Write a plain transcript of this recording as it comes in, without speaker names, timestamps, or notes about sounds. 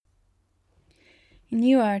And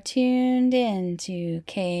you are tuned in to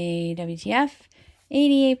KWTF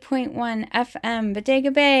 88.1 FM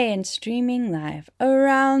Bodega Bay and streaming live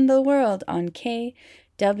around the world on KWTF.net.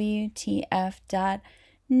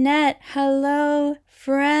 Hello,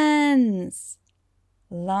 friends.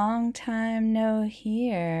 Long time no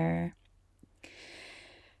hear.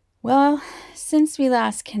 Well, since we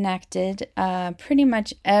last connected, pretty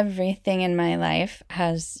much everything in my life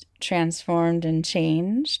has transformed and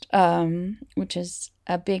changed, which is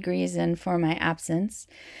a big reason for my absence.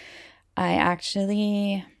 I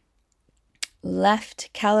actually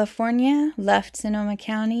left California, left Sonoma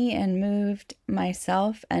County, and moved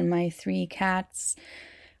myself and my 3 cats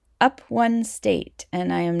up one state,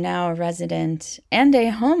 and I am now a resident and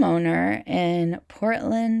a homeowner in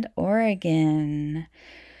Portland, Oregon.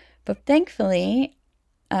 But thankfully,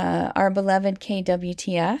 our beloved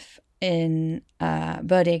KWTF in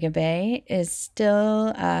Bodega Bay is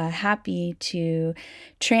still happy to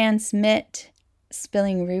transmit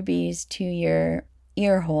Spilling Rubies to your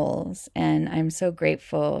ear holes, and I'm so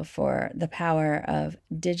grateful for the power of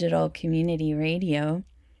digital community radio.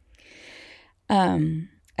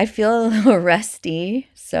 I feel a little rusty,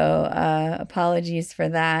 so apologies for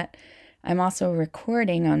that. I'm also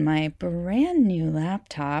recording on my brand new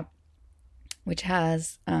laptop, which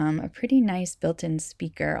has a pretty nice built-in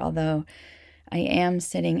speaker, although I am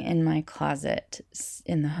sitting in my closet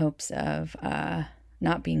in the hopes of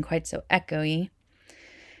not being quite so echoey.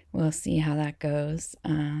 We'll see how that goes.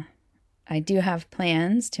 I do have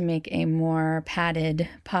plans to make a more padded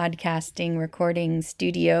podcasting recording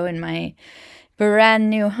studio in my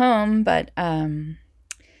brand new home, but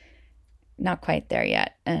not quite there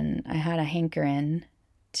yet. And I had a hankering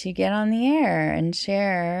to get on the air and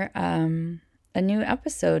share a new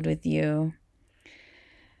episode with you.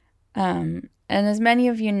 And as many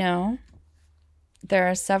of you know, there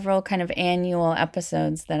are several kind of annual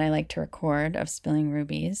episodes that I like to record of Spilling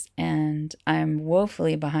Rubies, and I'm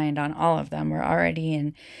woefully behind on all of them. We're already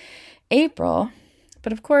in April,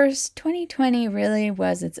 but of course, 2020 really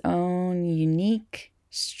was its own unique,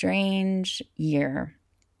 strange year.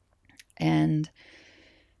 And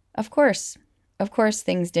of course,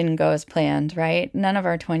 things didn't go as planned, right? None of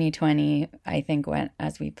our 2020, I think, went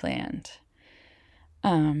as we planned.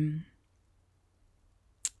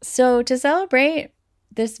 So to celebrate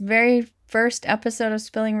this very first episode of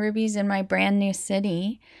Spilling Rubies in my brand new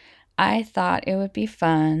city, I thought it would be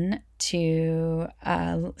fun to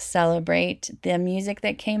celebrate the music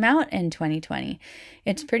that came out in 2020.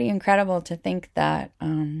 It's pretty incredible to think that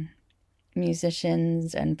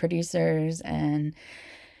musicians and producers and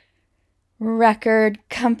record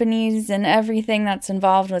companies and everything that's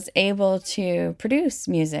involved was able to produce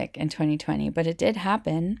music in 2020, but it did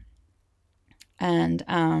happen. And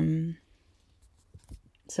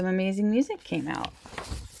some amazing music came out.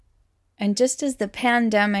 And just as the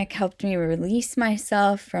pandemic helped me release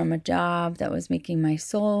myself from a job that was making my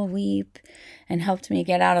soul weep and helped me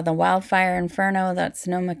get out of the wildfire inferno that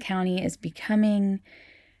Sonoma County is becoming,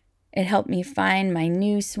 it helped me find my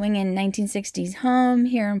new swinging 1960s home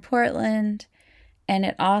here in Portland. And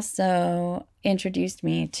it also introduced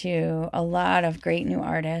me to a lot of great new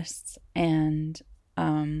artists and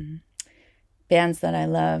bands that I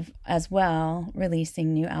love as well,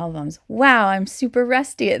 releasing new albums. Wow, I'm super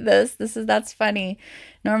rusty at this. That's funny.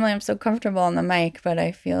 Normally I'm so comfortable on the mic, but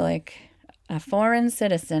I feel like a foreign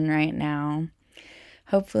citizen right now.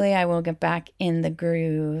 Hopefully I will get back in the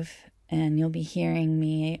groove and you'll be hearing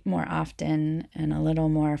me more often and a little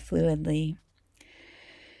more fluidly.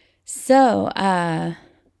 So, I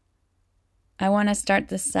want to start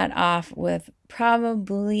this set off with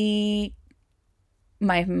probably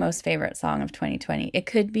my most favorite song of 2020. It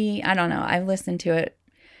could be, I don't know, I've listened to it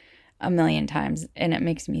a million times and it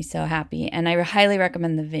makes me so happy. And I highly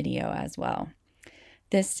recommend the video as well.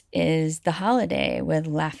 This is The Holiday with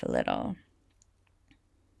Laugh a Little.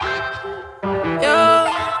 You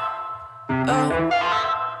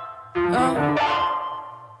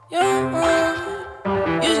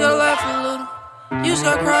just gotta laugh a little. You just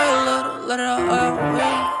gotta cry a little. Let it all out.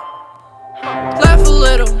 Laugh a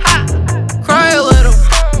little. Cry a little.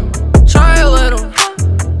 Try a little.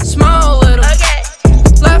 Smile a little.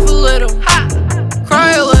 Laugh a little.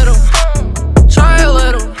 Cry a little. Try a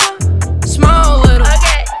little. Smile a little.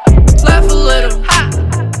 Laugh a little.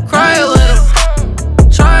 Cry a little.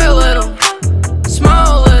 Try a little.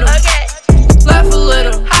 Smile a little. Laugh a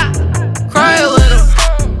little. Cry a little.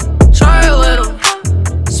 Try a little.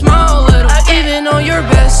 Smile a little. Even on your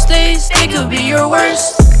best days, they could be your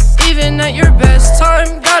worst. Even at your best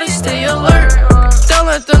time, gotta stay alert. Don't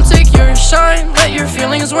let them take your shine, let your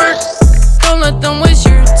feelings work. Don't let them waste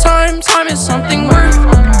your time, time is something worth.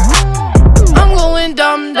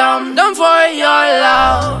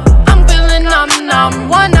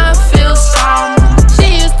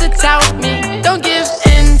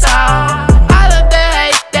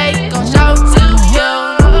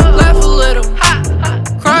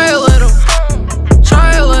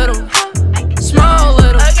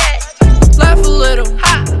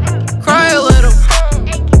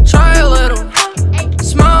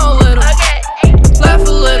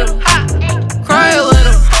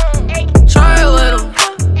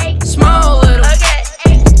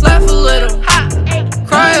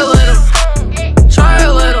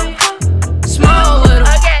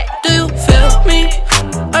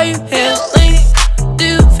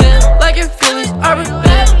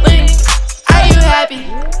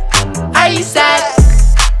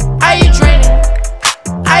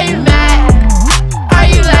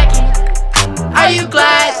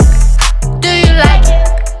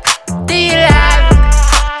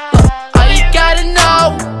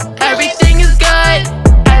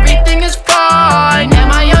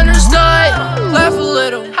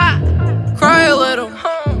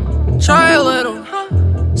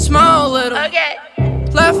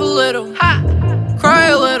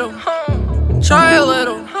 Try a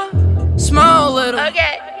little, smile a little,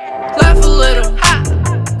 laugh a little,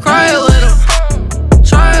 cry a little.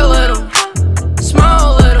 Try a little,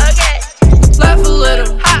 smile a little, laugh a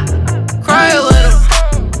little, cry a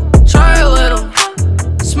little. Try a little,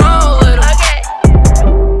 smile a little.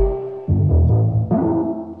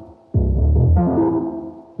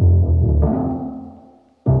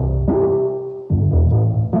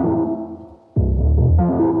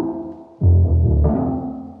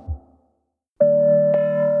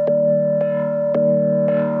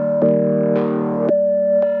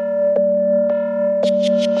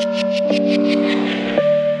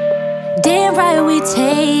 Damn right we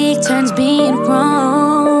take turns being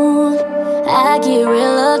wrong. I get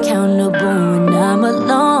real accountable when I'm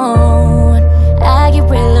alone. I get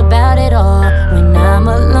real about it all when I'm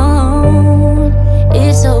alone.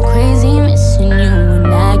 It's so crazy missing you when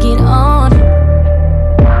I get on.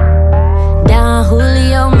 Don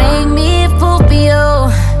Julio make me fool for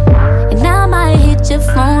you, and I might hit your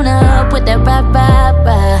phone up with that rah rah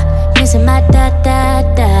rah. Missing my da da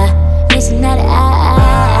da, missing that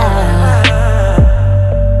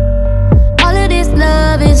All of this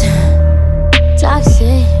love is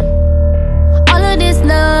toxic. All of this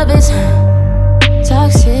love is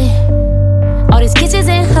toxic. All these kisses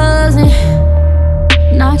and hugs and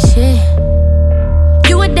knock shit.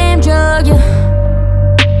 You a damn drug, you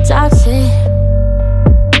toxic.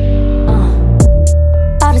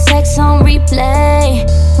 All the sex on replay,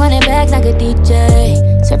 running back like a DJ.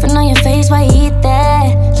 Surfing on your face while you eat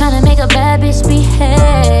that. Tryna make a bad bitch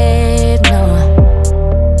behave. No,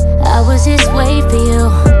 I was just wait for you.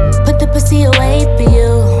 Put the pussy away for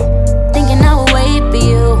you. Thinking I would wait for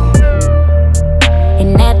you.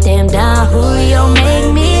 And that damn Don Julio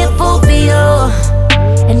make me a fool for you.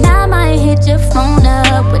 And I might hit your phone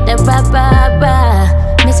up with that rah rah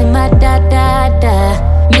rah. Missing my da da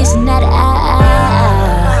da, missing that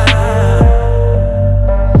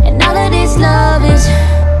And all of this love is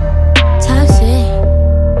toxic.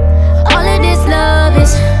 All of this love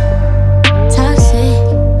is toxic.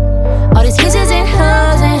 All these kisses and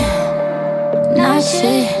hugs and not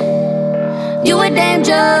shit. You a damn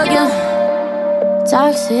drug, you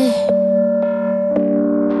toxic.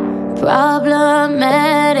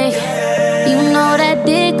 Problematic. You know that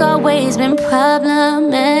dick always been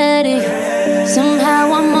problematic.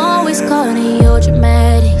 Somehow I'm always caught in your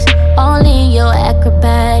dramatics, all in your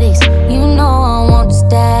acrobatics. You know I want the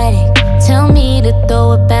static. Tell me to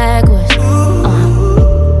throw it backwards.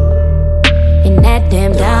 And that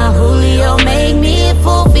damn Don Julio make me a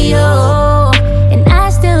fool for you. And I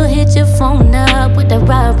still hit your phone up with that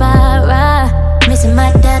rah rah rah. Missing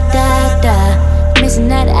my da da da, missing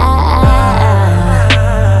that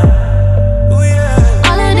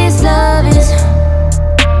All of this love is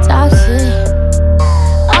toxic.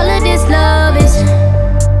 All of this love is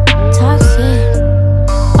toxic.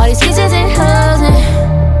 All these kisses and hugs and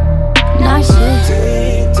knock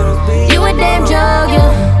shit. You a damn drug, you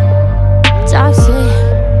toxic.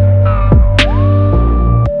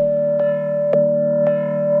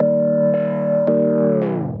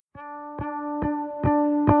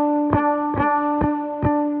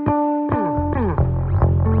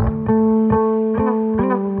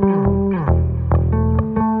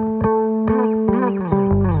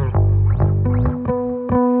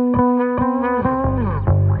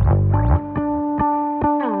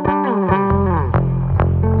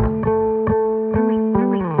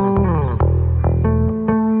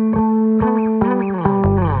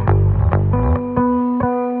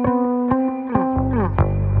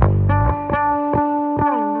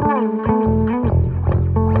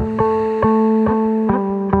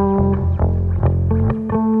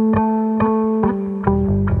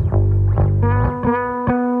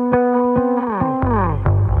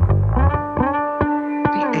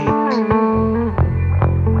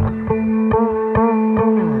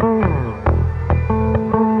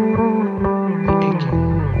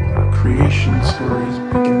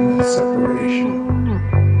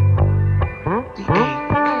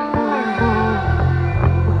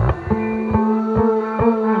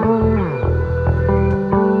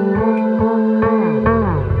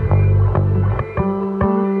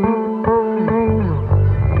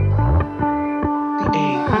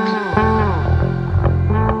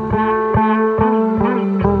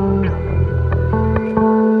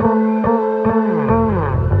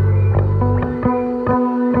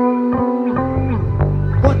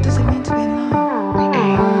 What does it mean to be in love?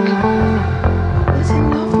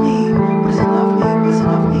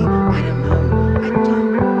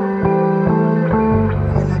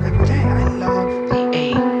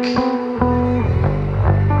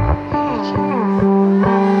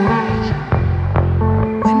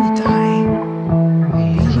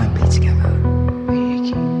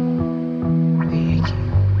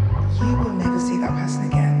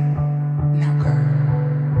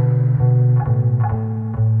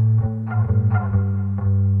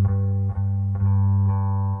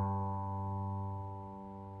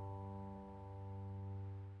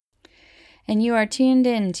 and you are tuned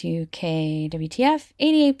in to KWTF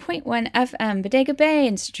 88.1 FM Bodega Bay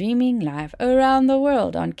and streaming live around the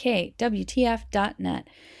world on KWTF.net.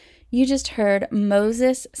 You just heard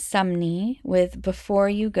Moses Sumney with Before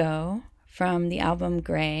You Go from the album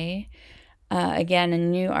Gray. Again, a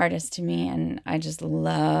new artist to me, and I just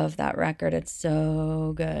love that record. It's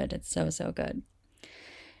so good. It's so, so good.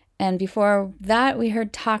 And before that, we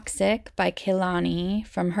heard Toxic by Kehlani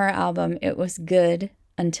from her album It Was Good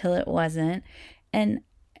Until It Wasn't. And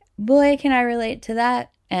boy, can I relate to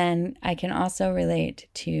that. And I can also relate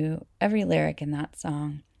to every lyric in that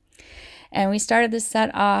song. And we started this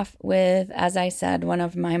set off with, as I said, one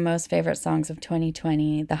of my most favorite songs of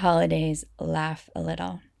 2020, The Holidays' Laugh a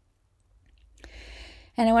Little.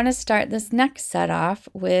 And I want to start this next set off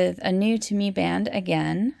with a new to me band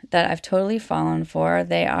again that I've totally fallen for.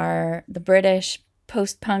 They are the British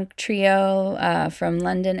post-punk trio from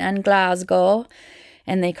London and Glasgow,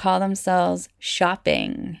 and they call themselves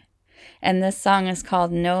Shopping. And this song is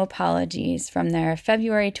called No Apologies from their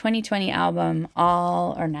February 2020 album,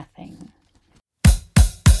 All or Nothing.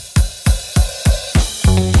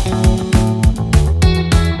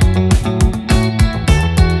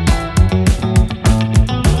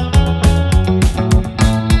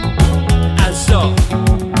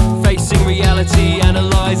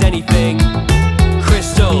 Analyze anything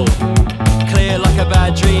crystal clear like a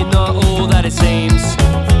bad dream, not all that it seems.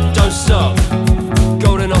 Don't stop,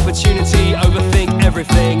 golden opportunity, overthink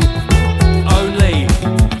everything. Only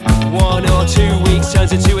 1 or 2 weeks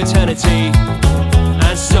turns into eternity.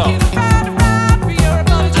 And stop,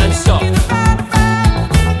 and stop, and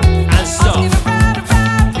stop,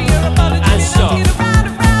 and stop.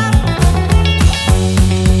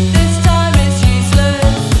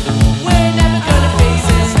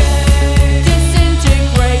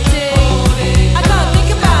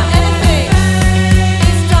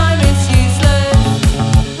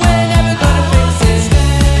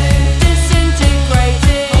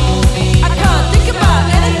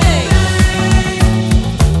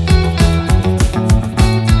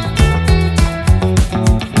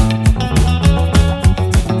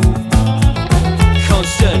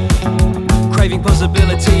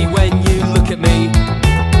 Possibility when you look at me,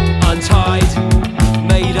 untied,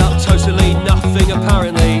 made up, totally nothing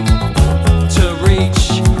apparently, to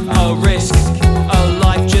reach a risk, a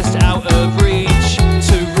life just out of reach,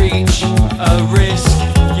 to reach a risk,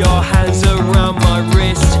 your hands around my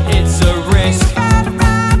wrist, it's a risk,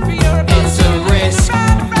 it's a risk,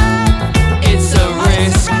 it's a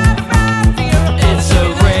risk, it's a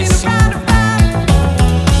risk.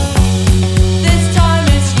 This time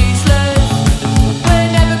is useless. We're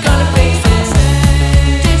never gonna face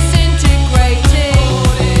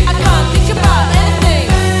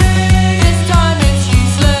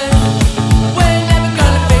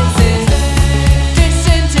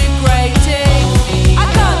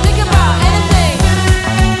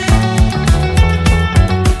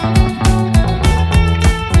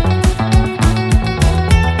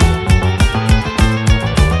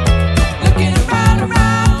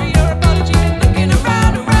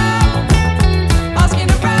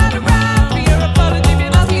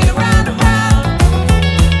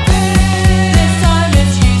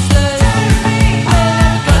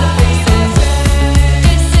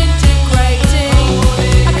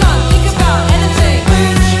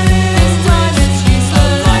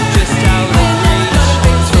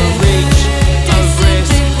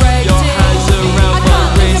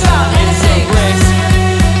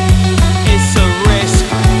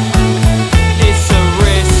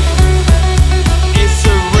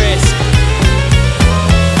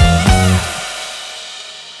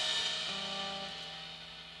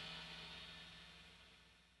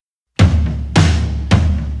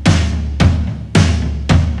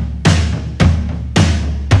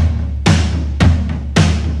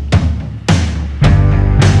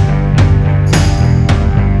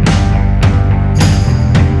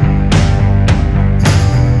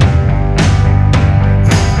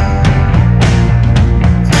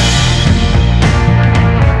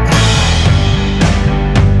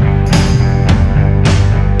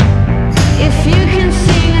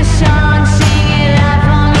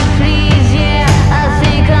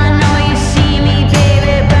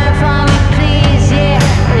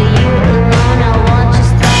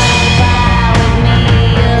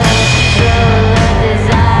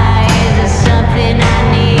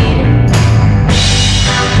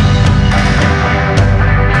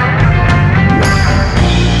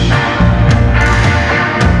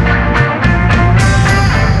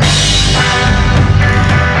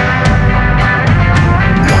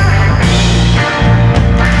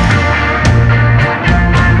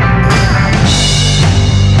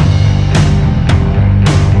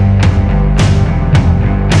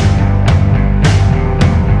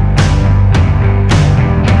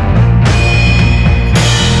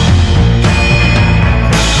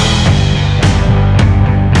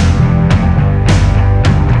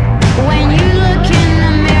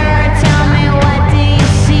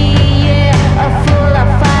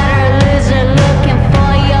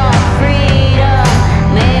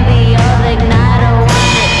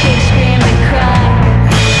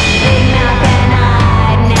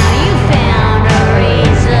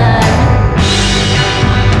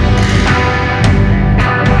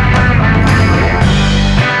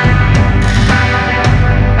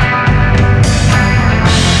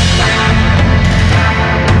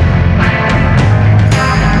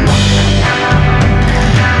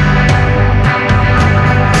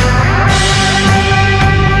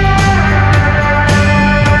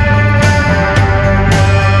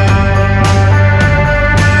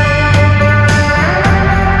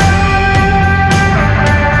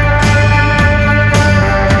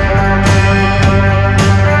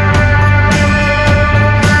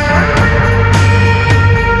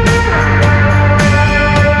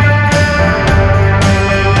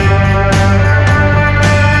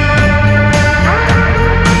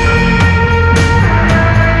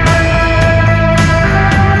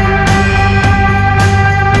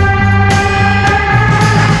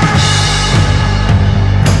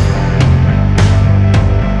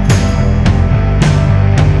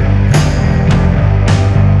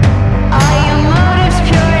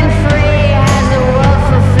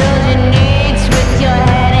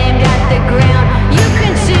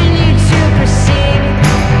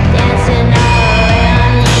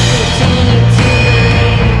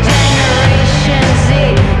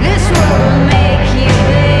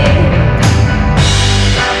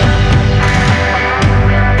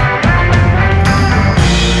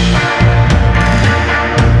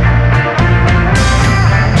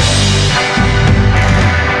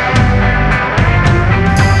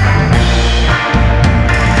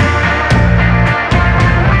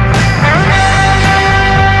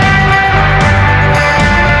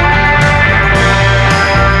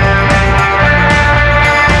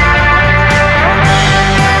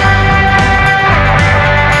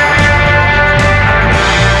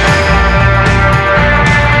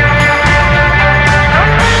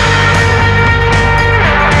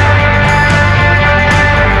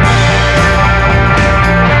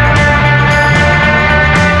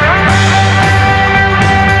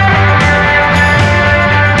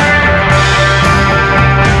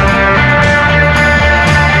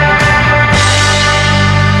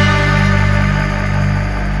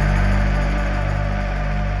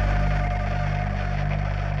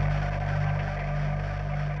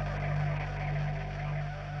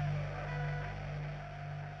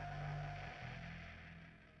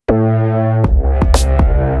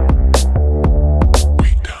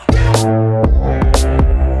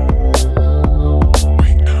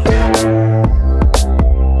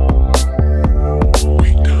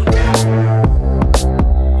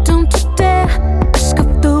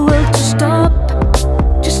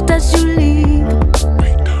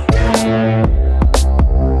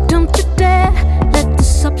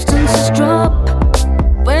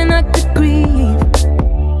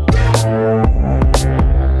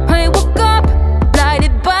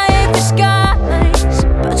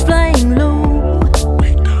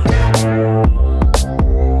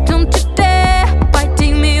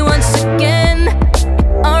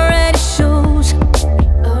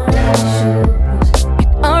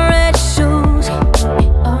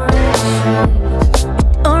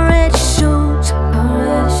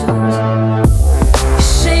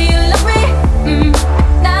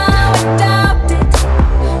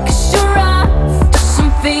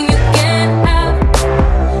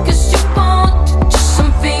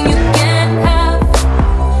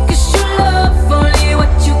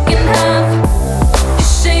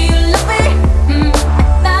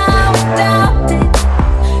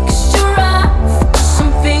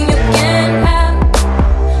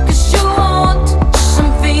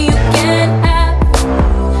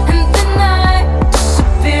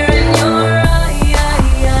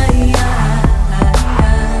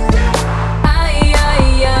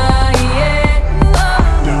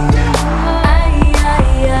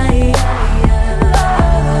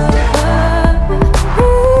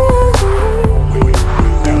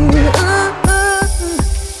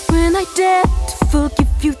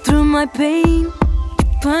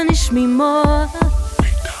punish me more.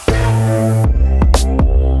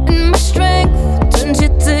 And my strength turns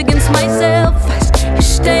it against myself as you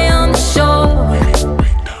stay on the shore.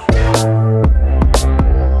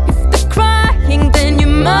 If they're crying, then you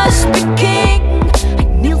must be king. I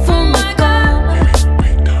kneel for my God.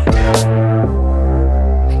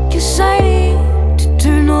 I guess I need to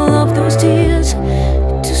turn all of those tears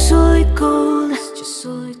into solid gold. Just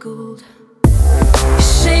solid gold. You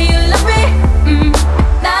say you love me,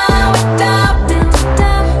 now I doubt it.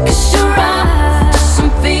 'Cause you're after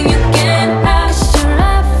something you can't have.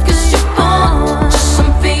 'Cause you want just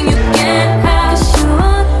something you can't have.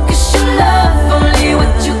 'Cause you love only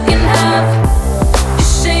what you can have. You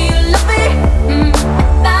say you love me,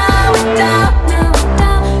 now I doubt it.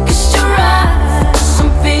 'Cause you're after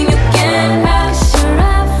something you can't have.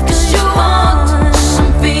 'Cause you want just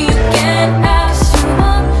something you can't have.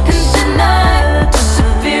 And then I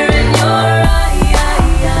disappear in your eye.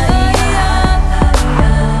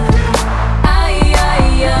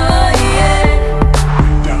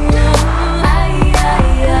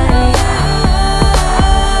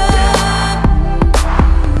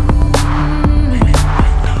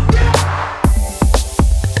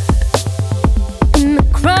 In the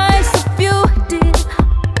cries of beauty,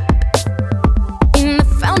 in the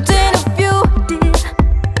fountain of beauty,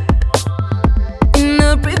 in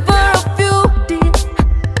the river of beauty.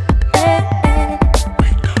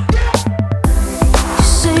 You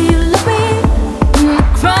say you love me in the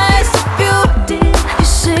cries of beauty. You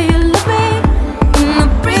say you love me in the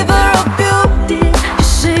river of beauty. You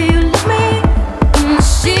say you love me in the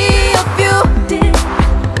sea of beauty.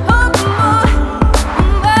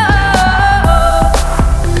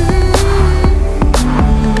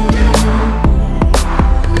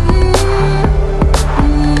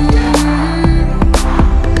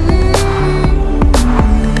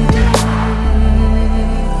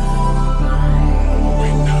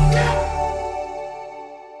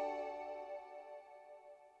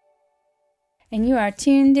 And you are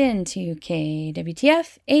tuned in to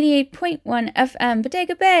KWTF 88.1 FM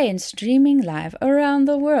Bodega Bay and streaming live around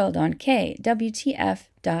the world on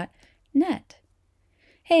KWTF.net.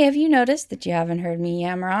 Hey, have you noticed that you haven't heard me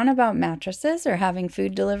yammer on about mattresses or having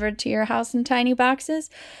food delivered to your house in tiny boxes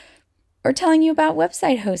or telling you about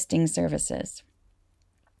website hosting services?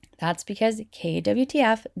 That's because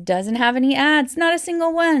KWTF doesn't have any ads, not a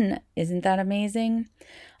single one. Isn't that amazing?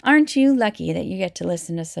 Aren't you lucky that you get to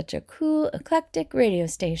listen to such a cool, eclectic radio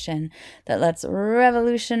station that lets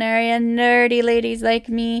revolutionary and nerdy ladies like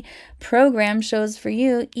me program shows for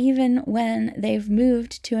you even when they've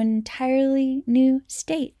moved to an entirely new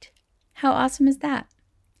state? How awesome is that?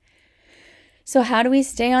 So how do we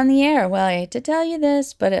stay on the air? Well, I hate to tell you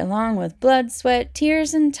this, but along with blood, sweat,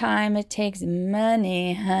 tears, and time, it takes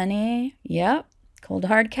money, honey. Yep. Cold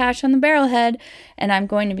hard cash on the barrelhead, and I'm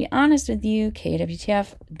going to be honest with you,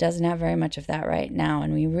 KWTF doesn't have very much of that right now,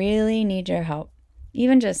 and we really need your help.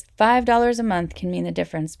 Even just $5 a month can mean the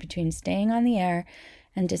difference between staying on the air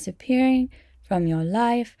and disappearing from your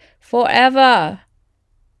life forever.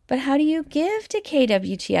 But how do you give to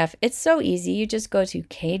KWTF? It's so easy. You just go to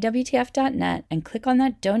kwtf.net and click on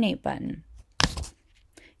that donate button.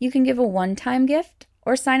 You can give a one-time gift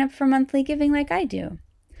or sign up for monthly giving like I do.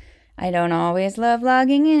 I don't always love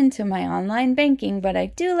logging into my online banking, but I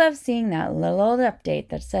do love seeing that little old update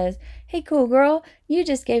that says, "Hey, cool girl, you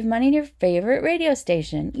just gave money to your favorite radio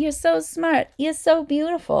station. You're so smart. You're so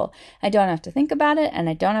beautiful." I don't have to think about it, and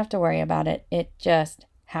I don't have to worry about it. It just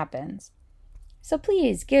happens. So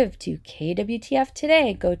please give to KWTF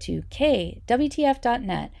today. Go to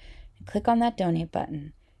kwtf.net and click on that donate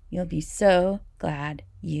button. You'll be so glad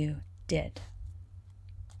you did.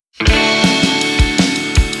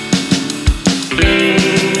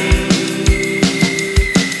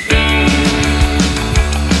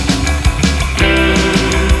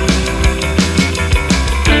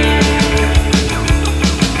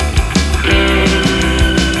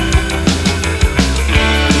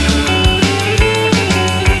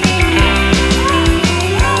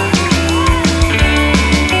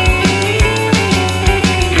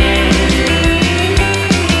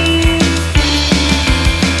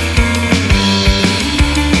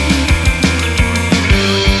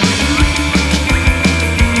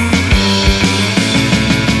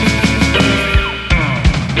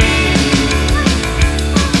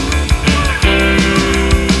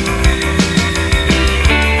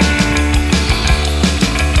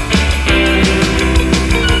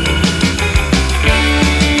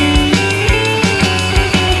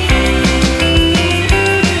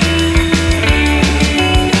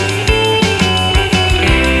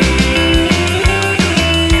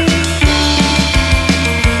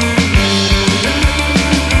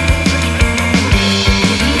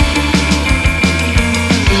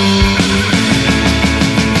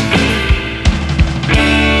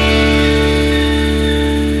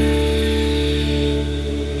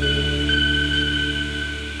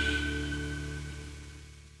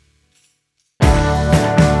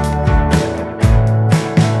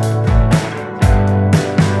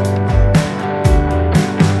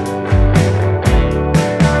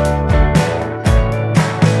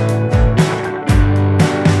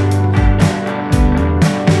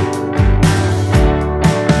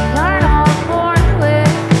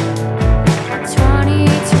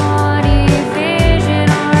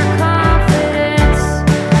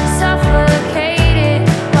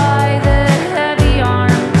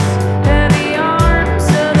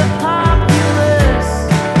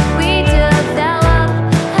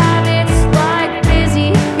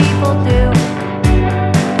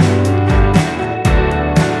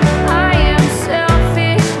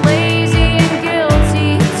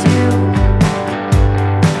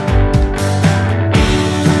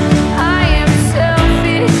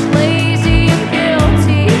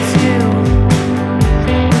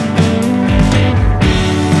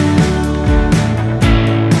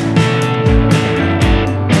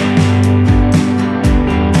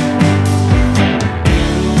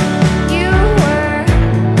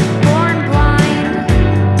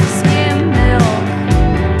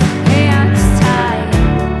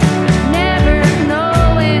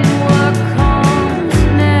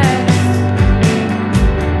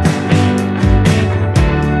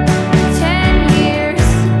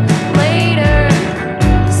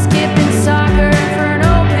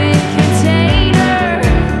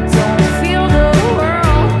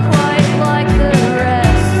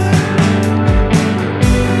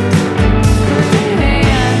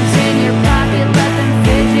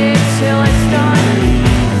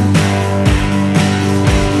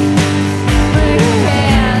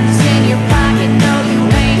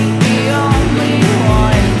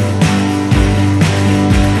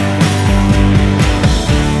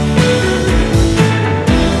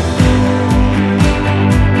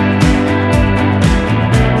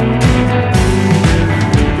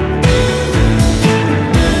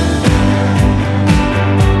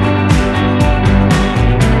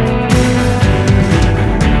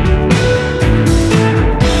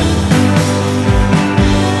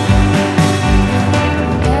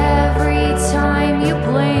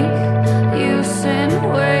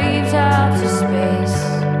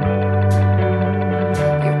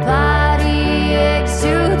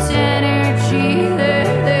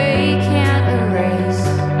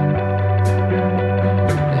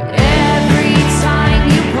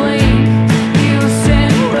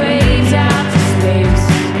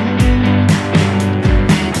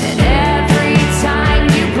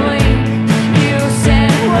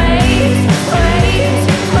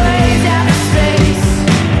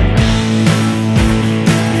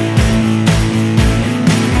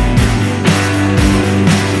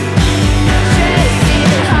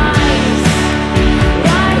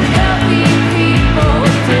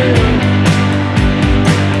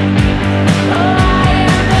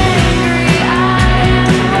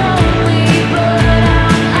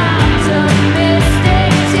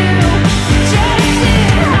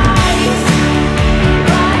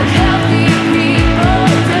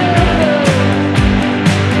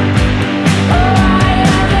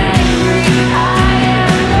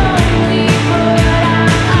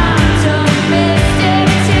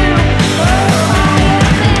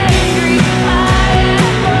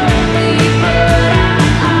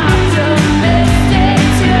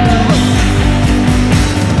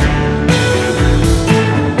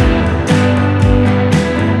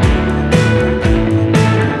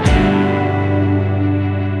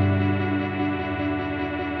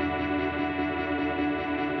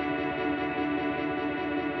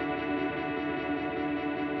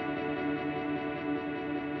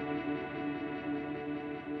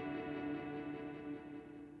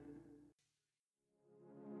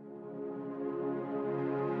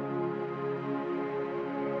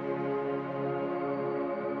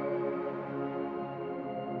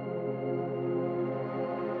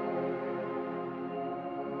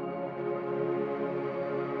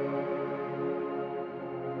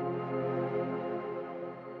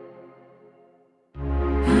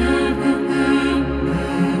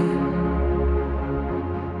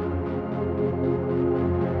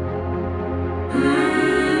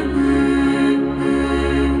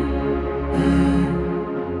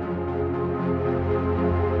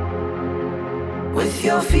 With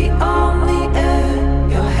your feet on the air,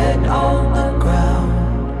 your head on the ground.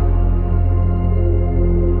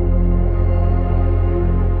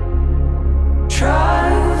 Try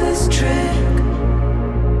this trick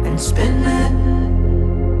and spin it.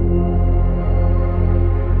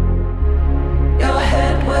 Your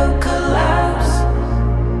head will collapse,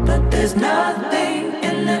 but there's nothing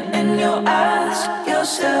in it, and you'll ask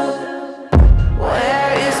yourself,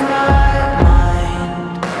 where is my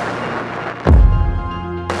mind?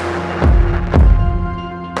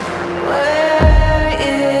 Where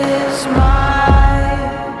is my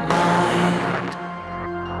mind?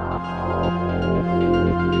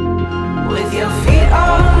 With your feet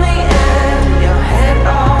on the air, your head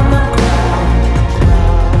on the ground.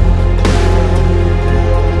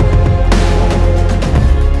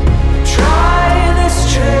 Try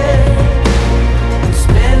this trick and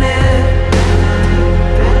spin it.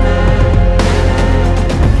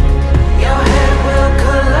 Your head will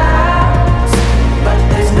collapse, but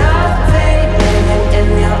there's nothing in it, and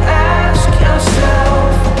you'll ask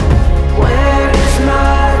yourself, where is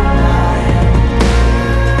my mind?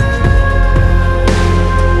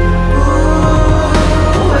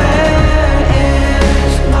 Ooh, where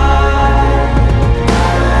is my mind?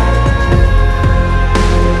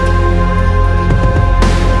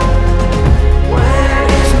 Where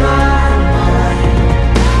is my mind?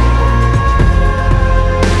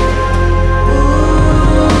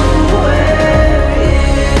 Ooh, where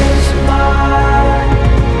is my mind?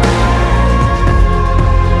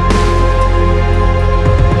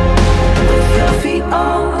 With your feet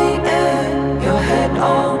on the air, your head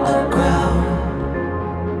on the ground.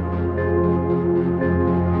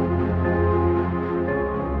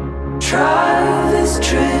 Try this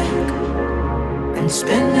trick and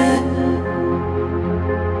spin it.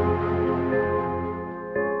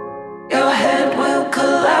 Your head will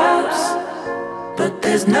collapse, but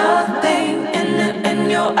there's nothing in it,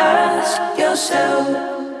 and you'll ask yourself,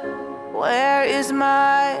 where is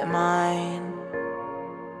my mind?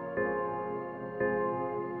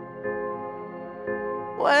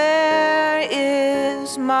 Where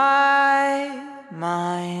is my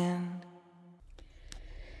mind?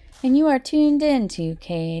 And you are tuned in to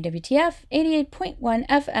KWTF 88.1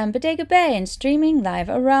 FM Bodega Bay and streaming live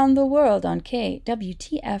around the world on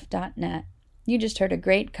KWTF.net. You just heard a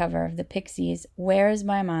great cover of the Pixies' Where Is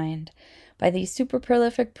My Mind by the super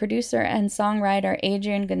prolific producer and songwriter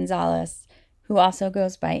Adrian Gonzalez, who also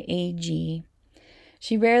goes by AG.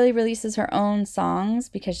 She rarely releases her own songs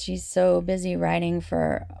because she's so busy writing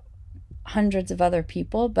for hundreds of other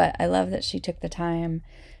people, but I love that she took the time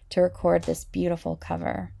to record this beautiful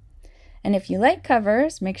cover. And if you like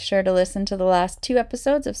covers, make sure to listen to the last 2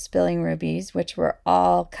 episodes of Spilling Rubies, which were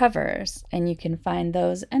all covers, and you can find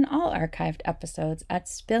those and all archived episodes at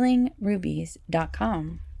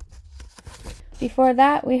spillingrubies.com. Before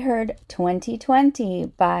that, we heard 2020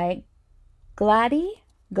 by Glady,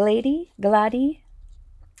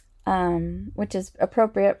 which is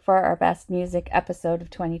appropriate for our best music episode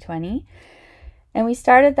of 2020. And we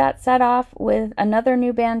started that set off with another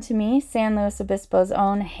new band to me, San Luis Obispo's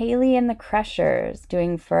own Haley and the Crushers,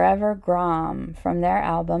 doing Forever Grom from their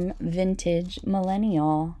album Vintage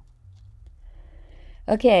Millennial.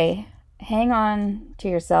 Okay, hang on to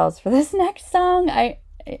yourselves for this next song. I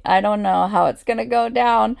don't know how it's going to go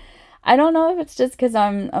down. I don't know if it's just because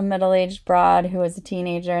I'm a middle-aged broad who was a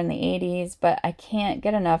teenager in the 80s, but I can't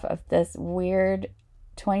get enough of this weird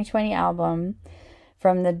 2020 album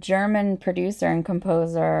from the German producer and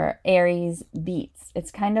composer Aries Beats. It's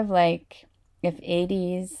kind of like if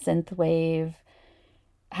 80s synthwave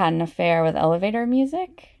had an affair with elevator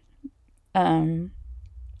music. I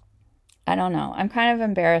don't know. I'm kind of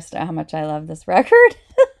embarrassed at how much I love this record.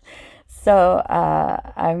 So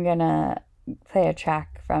I'm going to play a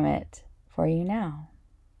track from it for you now.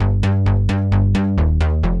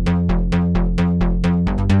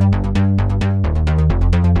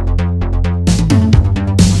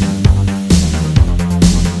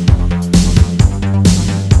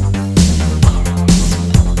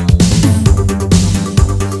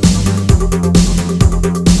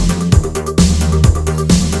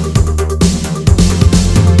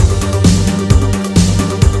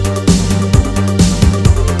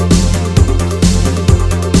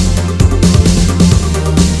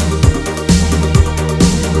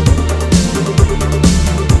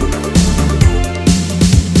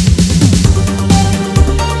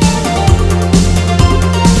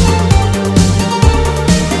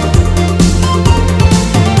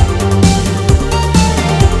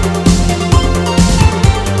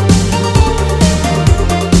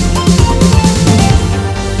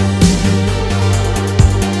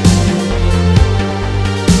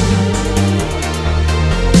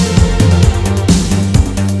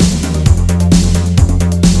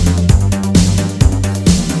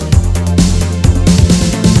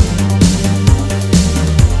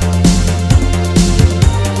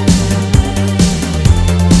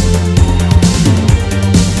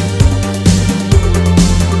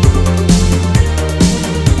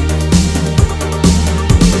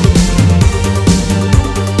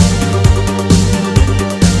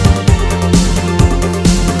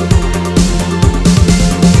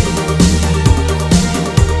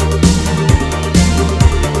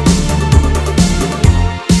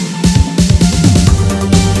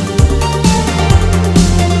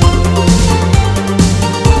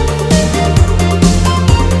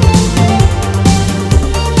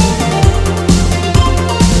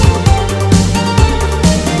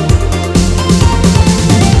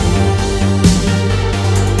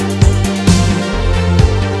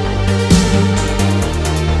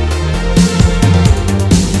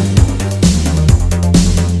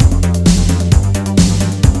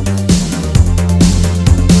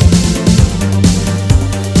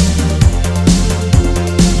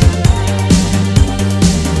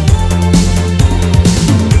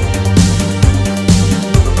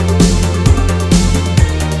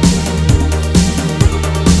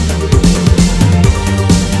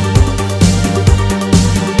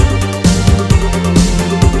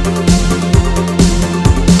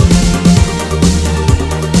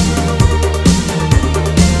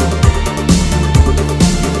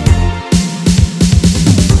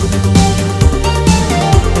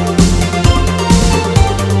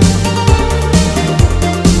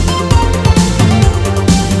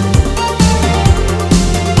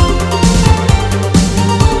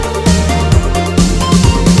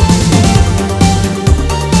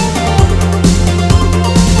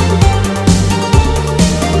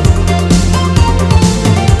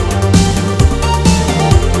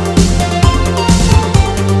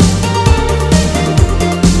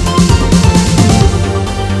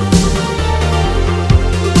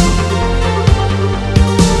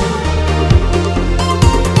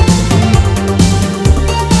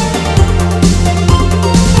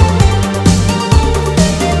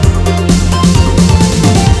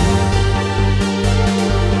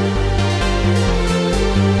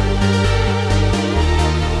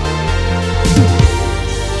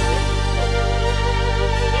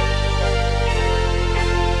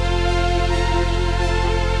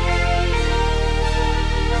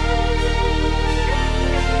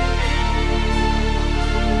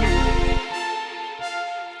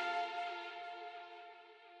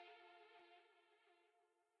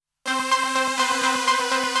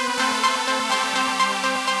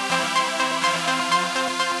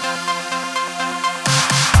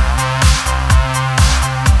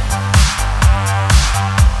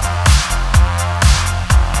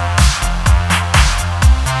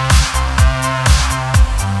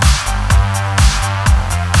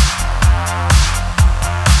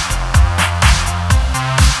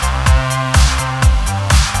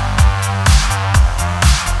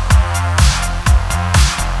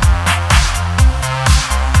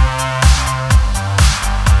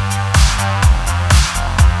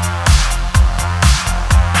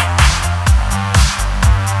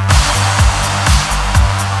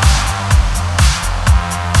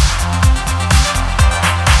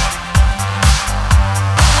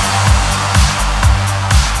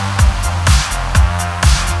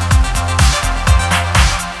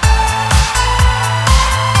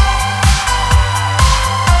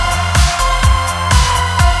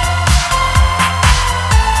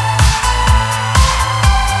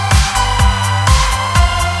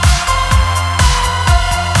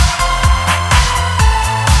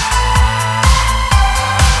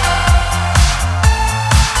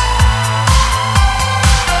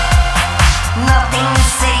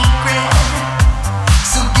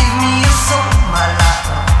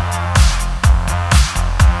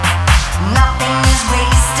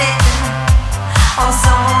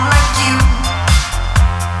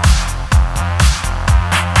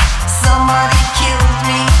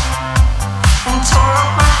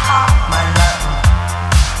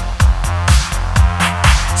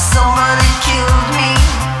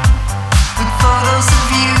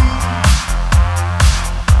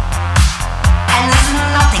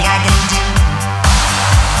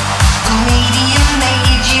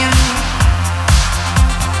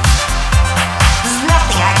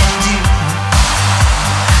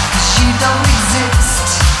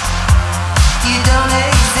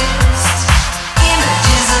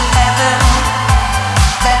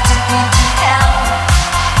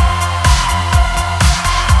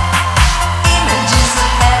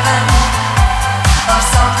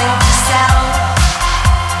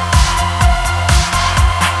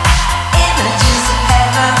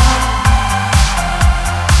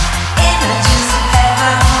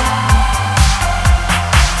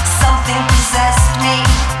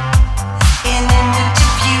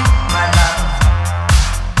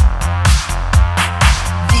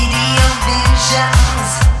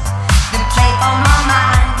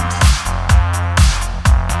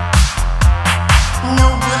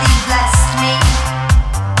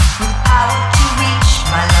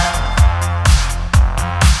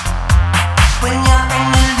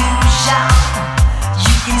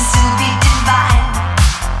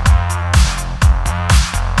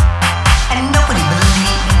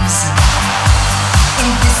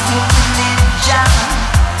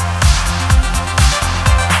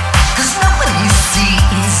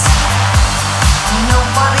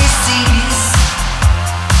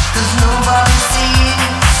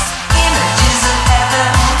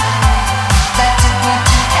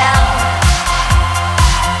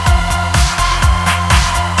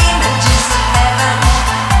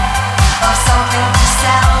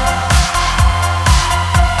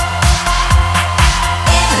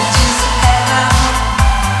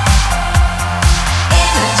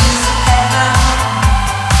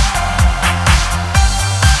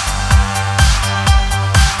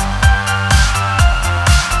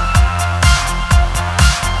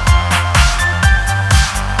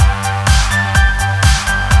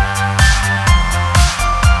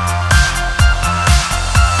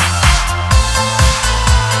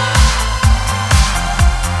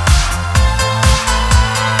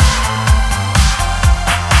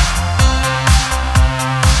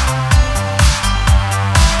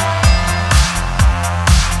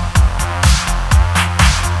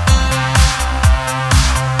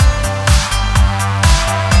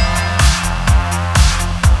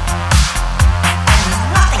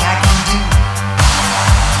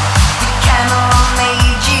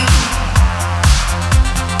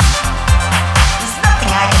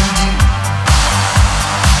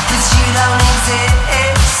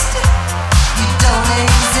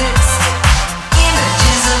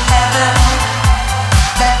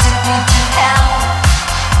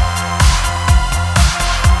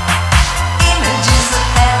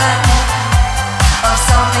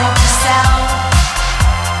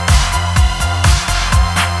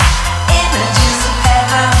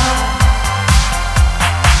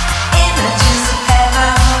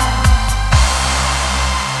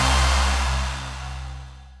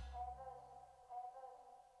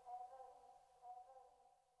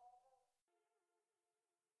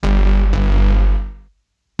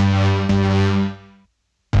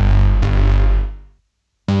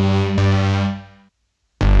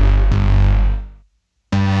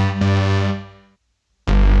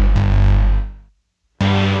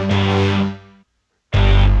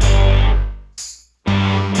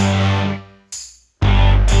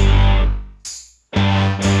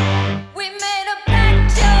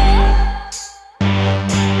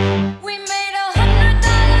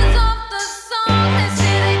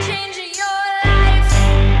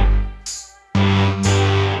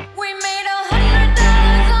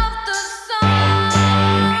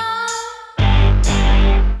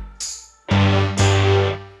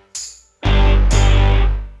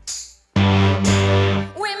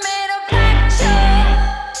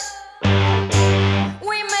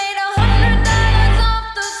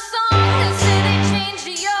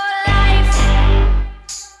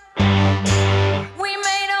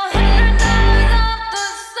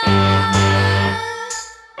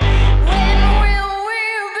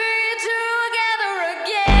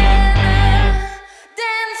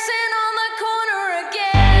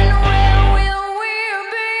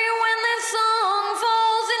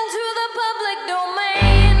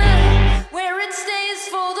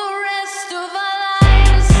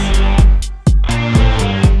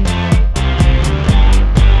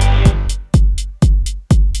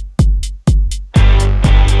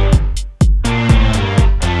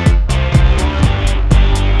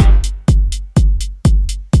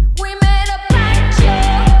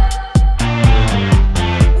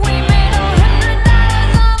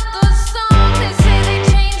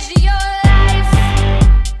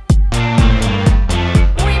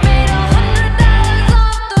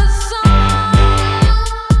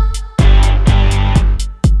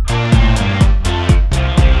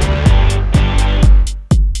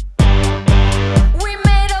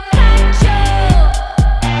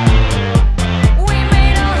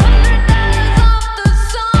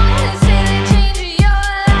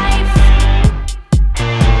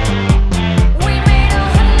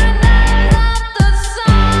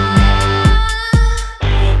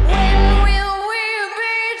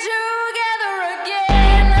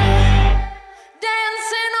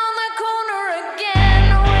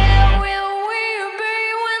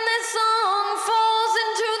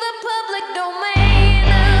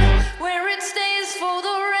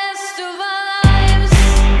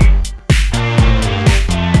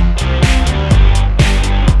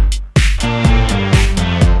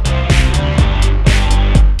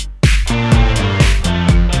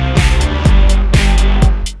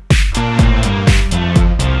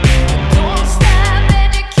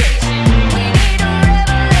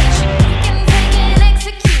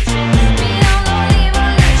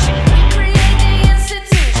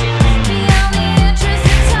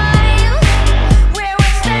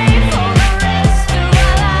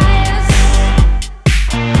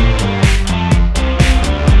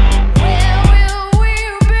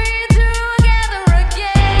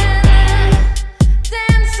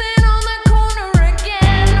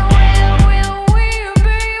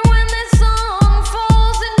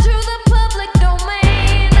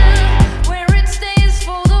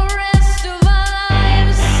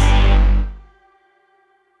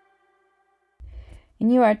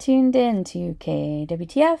 you are tuned in to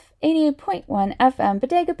KWTF 88.1 FM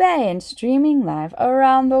Bodega Bay and streaming live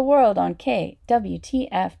around the world on KWTF.net.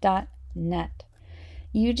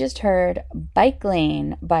 You just heard Bike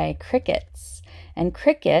Lane by Crickets. And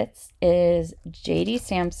Crickets is J.D.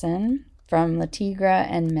 Sampson from La Tigra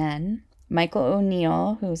and Men, Michael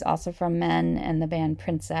O'Neill, who's also from Men and the band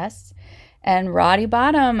Princess, and Roddy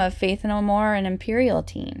Bottom of Faith No More and Imperial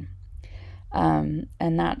Teen. And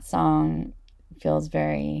that song feels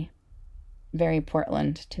very, very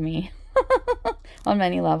Portland to me on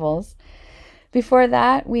many levels. Before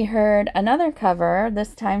that, we heard another cover,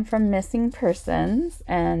 this time from Missing Persons.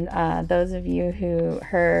 And those of you who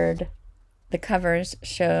heard the covers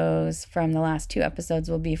shows from the last 2 episodes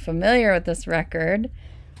will be familiar with this record.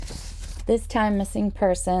 This time, Missing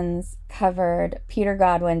Persons covered Peter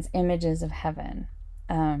Godwin's Images of Heaven.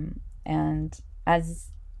 And as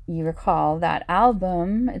you recall, that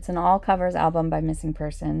album, it's an all covers album by Missing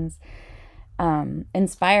Persons,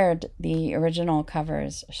 inspired the original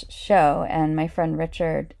covers show, and my friend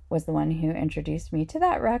Richard was the one who introduced me to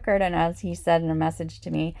that record. And as he said in a message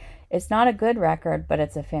to me, it's not a good record, but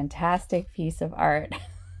it's a fantastic piece of art.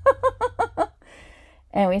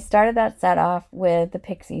 And we started that set off with the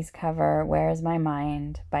Pixies cover, Where Is My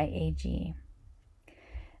Mind by A.G.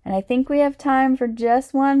 And I think we have time for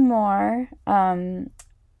just one more.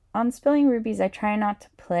 On Spilling Rubies, I try not to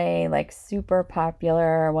play like super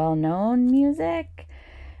popular or well-known music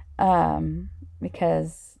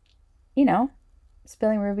because, you know,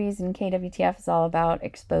 Spilling Rubies and KWTF is all about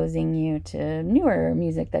exposing you to newer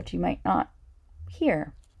music that you might not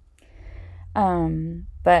hear.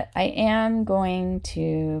 But I am going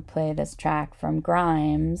to play this track from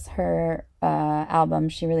Grimes, her album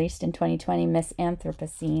she released in 2020, Miss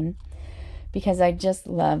Anthropocene, because I just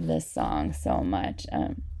love this song so much.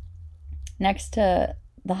 Next to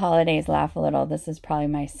The Holidays, Laugh a Little, this is probably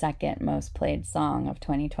my second most played song of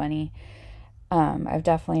 2020. I've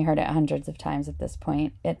definitely heard it hundreds of times at this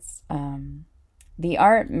point. It's the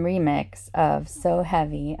Art remix of So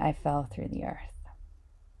Heavy I Fell Through the Earth.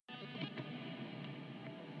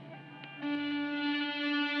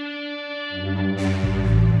 Oh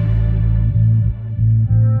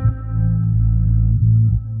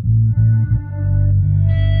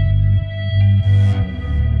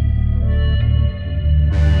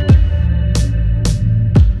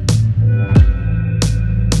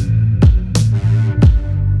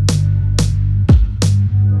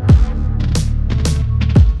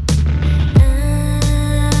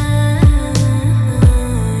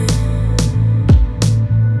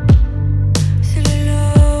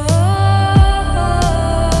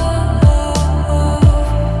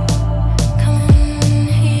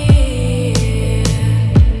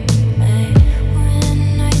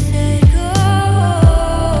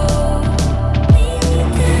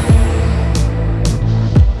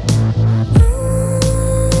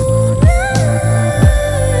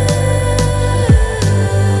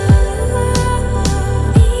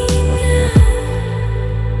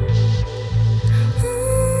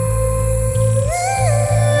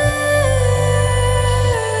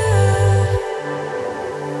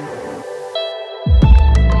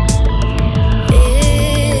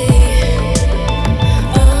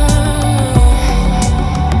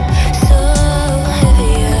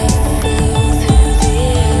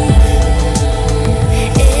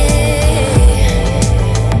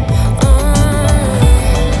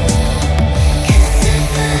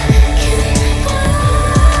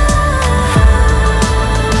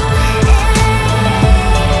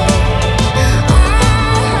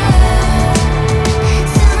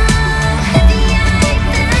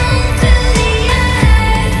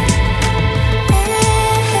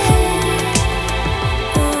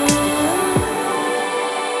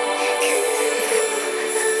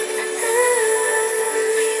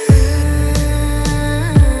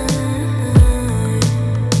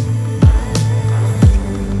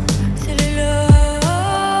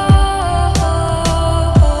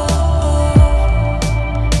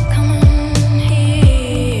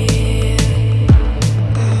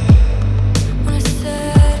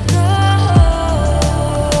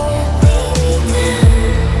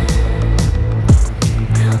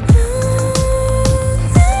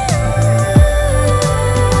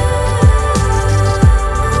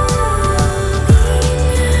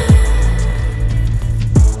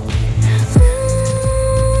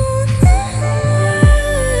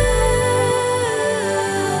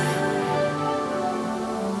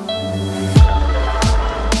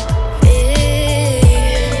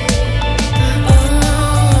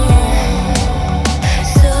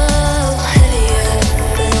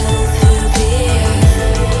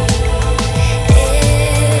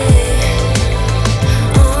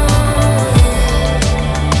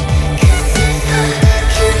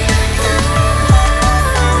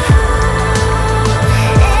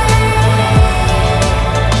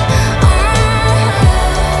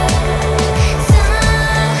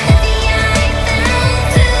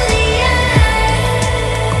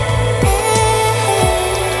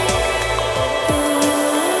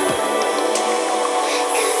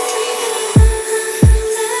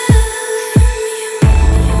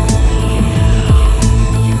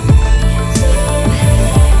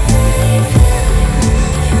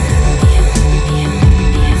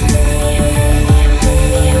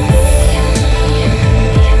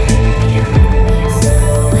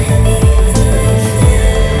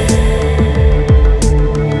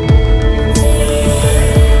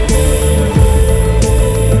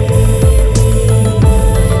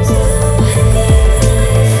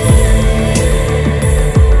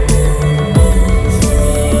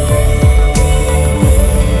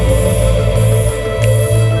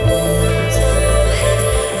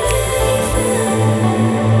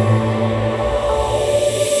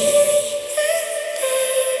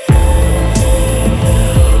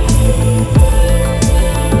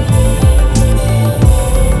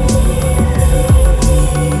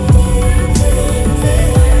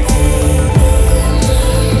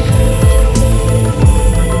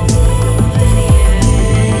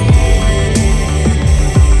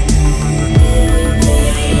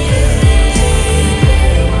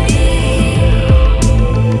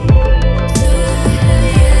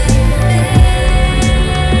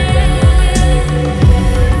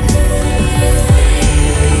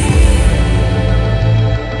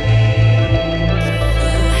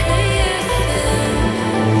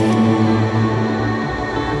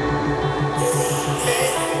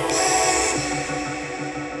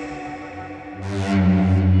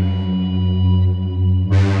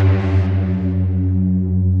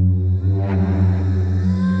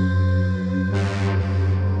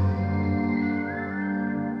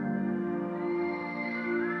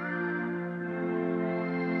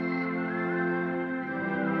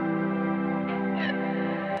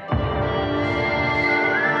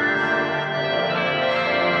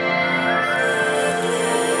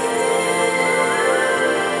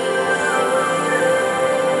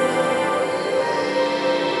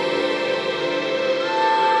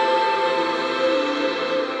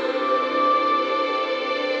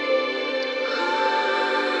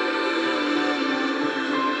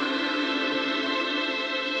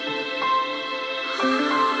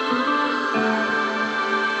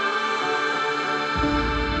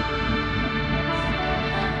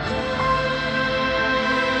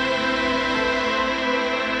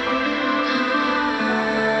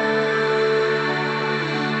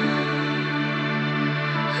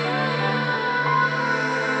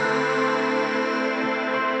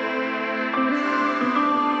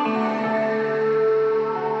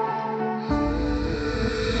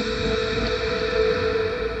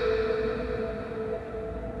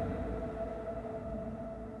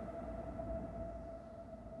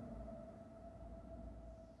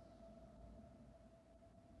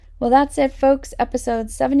Well, that's it, folks.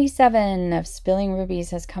 Episode 77 of Spilling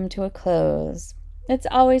Rubies has come to a close. It's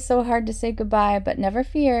always so hard to say goodbye, but never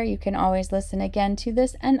fear, you can always listen again to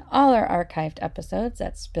this and all our archived episodes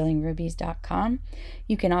at spillingrubies.com.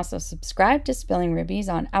 You can also subscribe to Spilling Rubies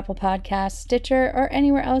on Apple Podcasts, Stitcher, or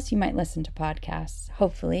anywhere else you might listen to podcasts.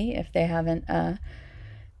 Hopefully, if they haven't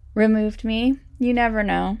removed me. You never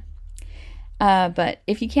know. But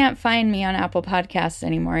if you can't find me on Apple Podcasts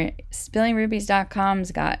anymore,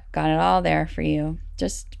 spillingrubies.com's got it all there for you.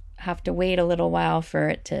 Just have to wait a little while for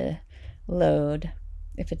it to load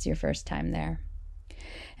if it's your first time there.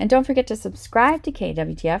 And don't forget to subscribe to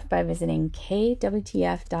KWTF by visiting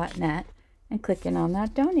kwtf.net and clicking on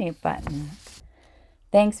that donate button.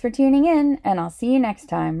 Thanks for tuning in, and I'll see you next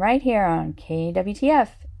time right here on KWTF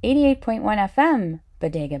 88.1 FM,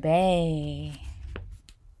 Bodega Bay.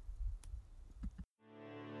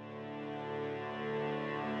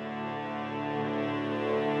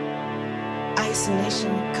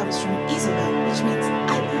 Isolation comes from Isola, which means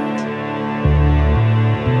island.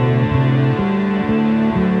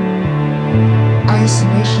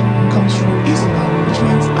 Isolation comes from Isola, which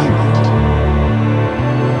means island.